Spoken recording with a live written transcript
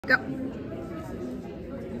Go.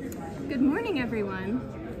 Good morning, everyone.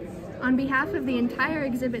 On behalf of the entire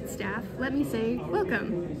exhibit staff, let me say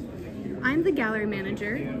welcome. I'm the gallery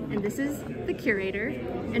manager, and this is the curator,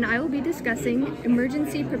 and I will be discussing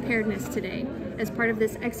emergency preparedness today as part of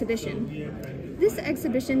this exhibition. This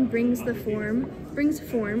exhibition brings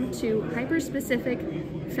form to hyper-specific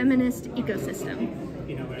feminist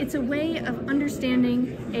ecosystem. It's a way of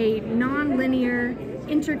understanding a non-linear,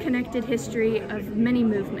 interconnected history of many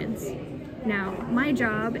movements. Now, my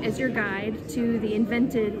job as your guide to the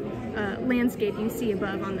invented landscape you see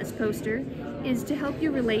above on this poster is to help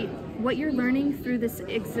you relate what you're learning through this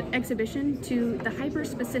exhibition to the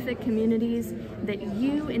hyper-specific communities that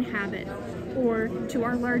you inhabit, or to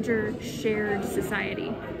our larger shared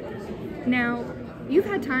society. Now, you've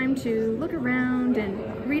had time to look around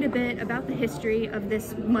and read a bit about the history of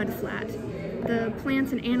this mudflat, the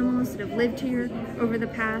plants and animals that have lived here over the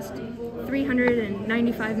past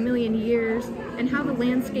 395 million years, and how the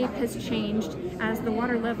landscape has changed as the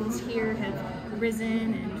water levels here have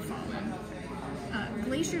risen and fallen.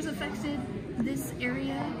 Glaciers affected this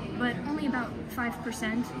area, but only about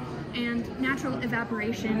 5%, and natural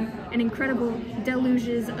evaporation and incredible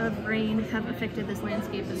deluges of rain have affected this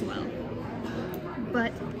landscape as well.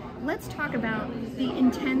 But let's talk about the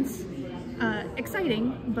intense,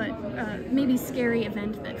 exciting, but maybe scary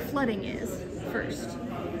event that flooding is first.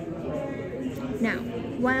 Now,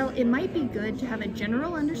 while it might be good to have a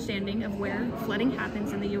general understanding of where flooding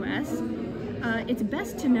happens in the US, it's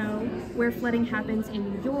best to know where flooding happens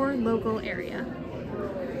in your local area.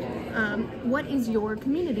 What is your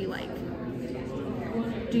community like?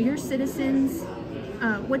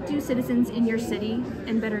 What do citizens in your city,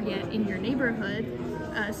 and better yet in your neighborhood,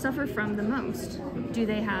 suffer from the most? Do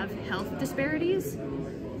they have health disparities?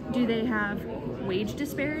 Do they have wage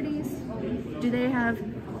disparities? Do they have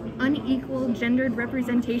unequal gendered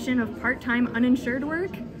representation of part-time uninsured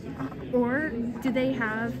work? Or do they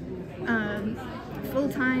have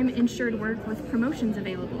full-time insured work with promotions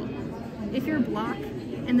available? If your block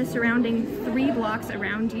and the surrounding 3 blocks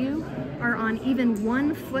around you are on even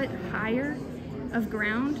 1 foot higher of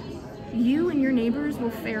ground, you and your neighbors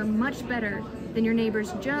will fare much better than your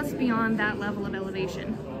neighbors just beyond that level of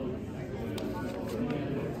elevation.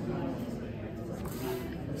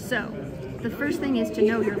 So, the first thing is to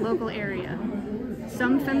know your local area.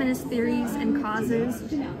 Some feminist theories and causes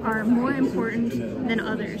are more important than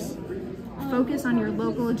others. Focus on your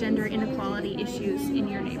local gender inequality issues in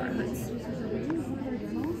your neighborhoods.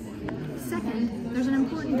 Second, there's an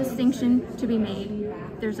important distinction to be made.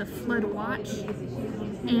 There's a flood watch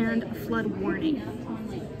and a flood warning.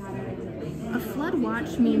 A flood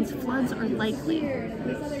watch means floods are likely.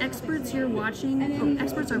 Experts are watching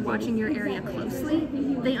your area closely.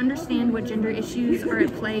 They understand what gender issues are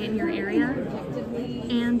at play in your area,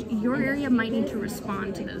 and your area might need to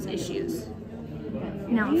respond to those issues.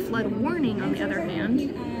 Now, a flood warning, on the other hand,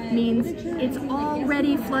 means it's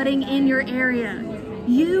already flooding in your area.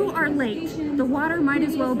 You are late. The water might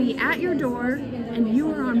as well be at your door, and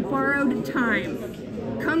you are on borrowed time.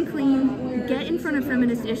 Come clean, get in front of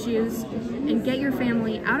feminist issues, and get your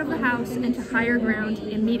family out of the house and to higher ground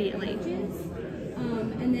immediately.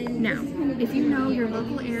 Now, if you know your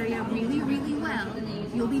local area really, really well,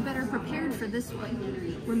 you'll be better prepared for this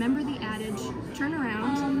one. Remember the adage, turn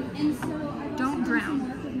around, don't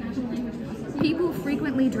drown. People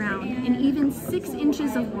frequently drown in even 6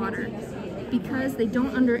 inches of water because they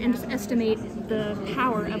don't underestimate the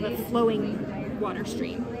power of a flowing water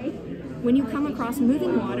stream. When you come across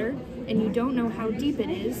moving water and you don't know how deep it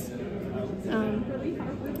is,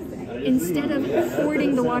 instead of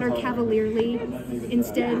fording the water cavalierly,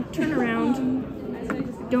 instead turn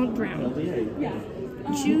around, don't drown.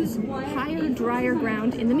 Choose higher, drier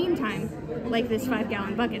ground in the meantime, like this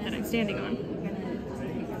 5-gallon bucket that I'm standing on.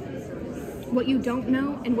 What you don't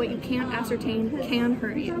know and what you can't ascertain can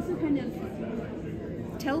hurt you.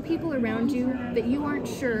 Tell people around you that you aren't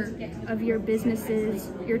sure of your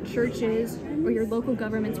businesses, your churches, or your local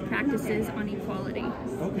government's practices on equality.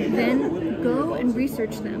 Then go and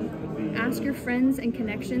research them. Ask your friends and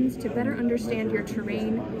connections to better understand your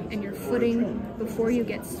terrain and your footing before you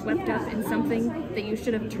get swept up in something that you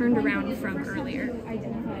should have turned around from earlier.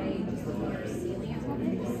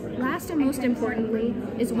 Last and most importantly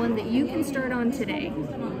is one that you can start on today.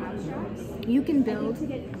 You can build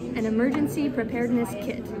an emergency preparedness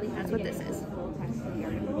kit. That's what this is.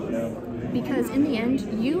 Because in the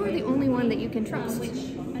end, you are the only one that you can trust.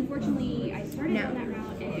 Now,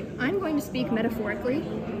 I'm going to speak metaphorically,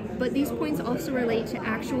 but these points also relate to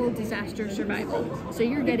actual disaster survival. So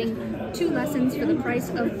you're getting 2 lessons for the price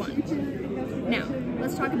of 1. Now,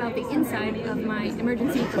 let's talk about the inside of my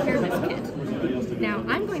emergency preparedness kit. Now,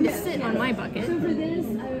 I'm going to sit on my bucket. So for this,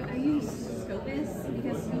 I use Scopus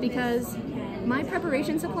because my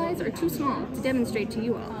preparation supplies are too small to demonstrate to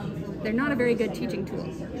you all. They're not a very good teaching tool.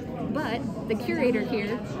 But the curator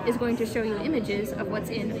here is going to show you images of what's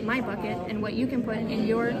in my bucket and what you can put in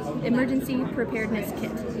your emergency preparedness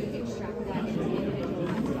kit.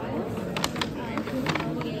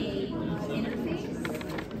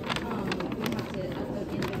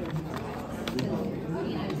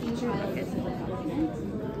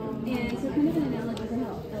 And so kind of an analogy for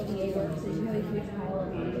how LDA works is, you have a huge pile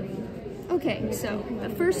of laundry. Okay, so the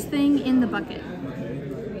first thing in the bucket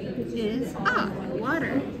is,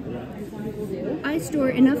 water. I store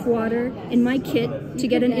enough water in my kit to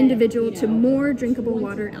get an individual to more drinkable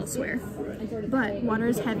water elsewhere. But water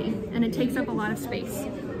is heavy and it takes up a lot of space,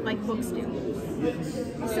 like books do.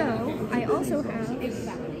 So I also have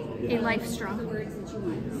a life straw.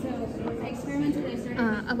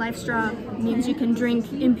 A life straw means you can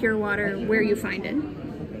drink impure water where you find it.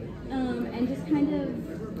 And just kind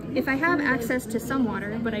of... If I have access to some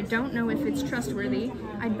water, but I don't know if it's trustworthy,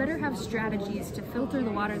 I'd better have strategies to filter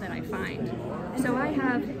the water that I find. So I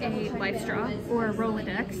have a life straw, or a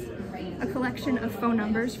Rolodex, a collection of phone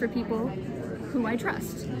numbers for people who I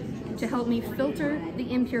trust, to help me filter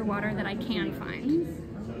the impure water that I can find.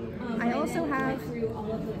 I also have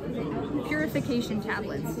purification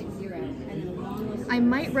tablets. I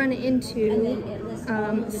might run into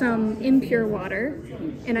some impure water,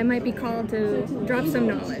 and I might be called to drop some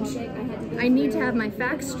knowledge. I need to have my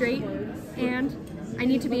facts straight, and I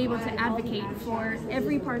need to be able to advocate for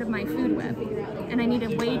every part of my food web, and I need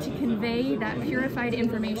a way to convey that purified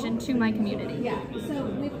information to my community.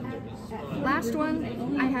 Last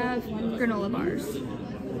one, I have granola bars.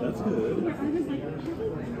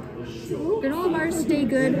 Granola bars stay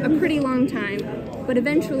good a pretty long time, but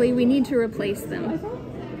eventually we need to replace them.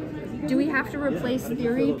 Do we have to replace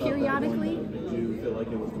theory periodically?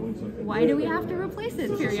 Why do we have to replace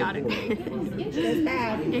it periodically? It goes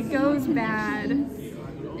bad. It goes bad.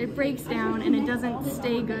 It breaks down and it doesn't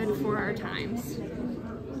stay good for our times.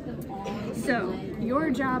 So, your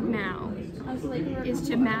job now is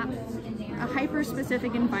to map a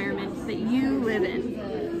hyper-specific environment that you live in.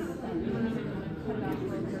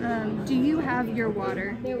 Do you have your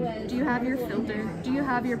water? Do you have your filter? Do you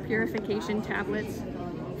have your purification tablets?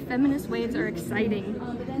 Feminist waves are exciting,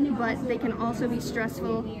 but they can also be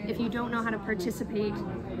stressful if you don't know how to participate,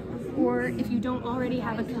 or if you don't already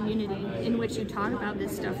have a community in which you talk about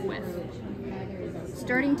this stuff with.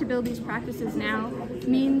 Starting to build these practices now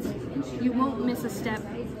means you won't miss a step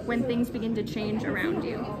when things begin to change around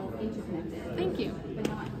you. Thank you.